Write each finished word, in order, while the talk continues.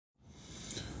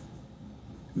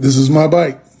This is my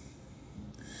bike.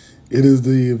 It is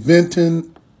the Aventon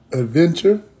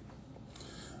Aventure.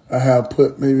 I have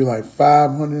put maybe like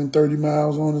 530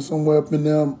 miles on it, somewhere up in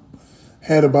there.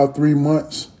 Had about 3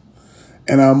 months.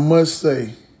 And I must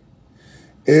say,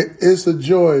 it's a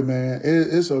joy, man.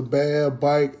 It's a bad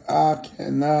bike. I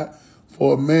cannot,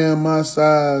 for a man my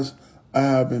size, I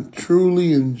have been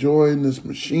truly enjoying this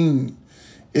machine.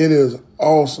 It is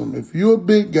awesome. If you're a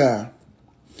big guy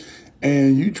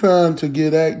and you trying to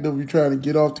get active, you're trying to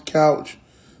get off the couch,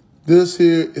 this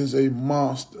here is a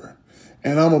monster.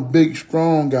 And I'm a big,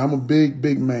 strong guy. I'm a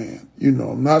big man. You know,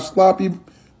 I'm not sloppy.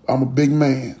 I'm a big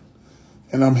man.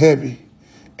 And I'm heavy.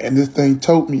 And this thing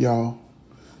tote me, y'all.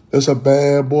 That's a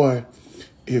bad boy.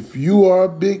 If you are a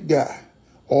big guy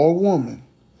or woman,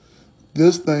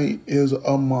 this thing is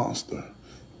a monster.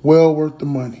 Well worth the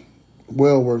money.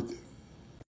 Well worth it.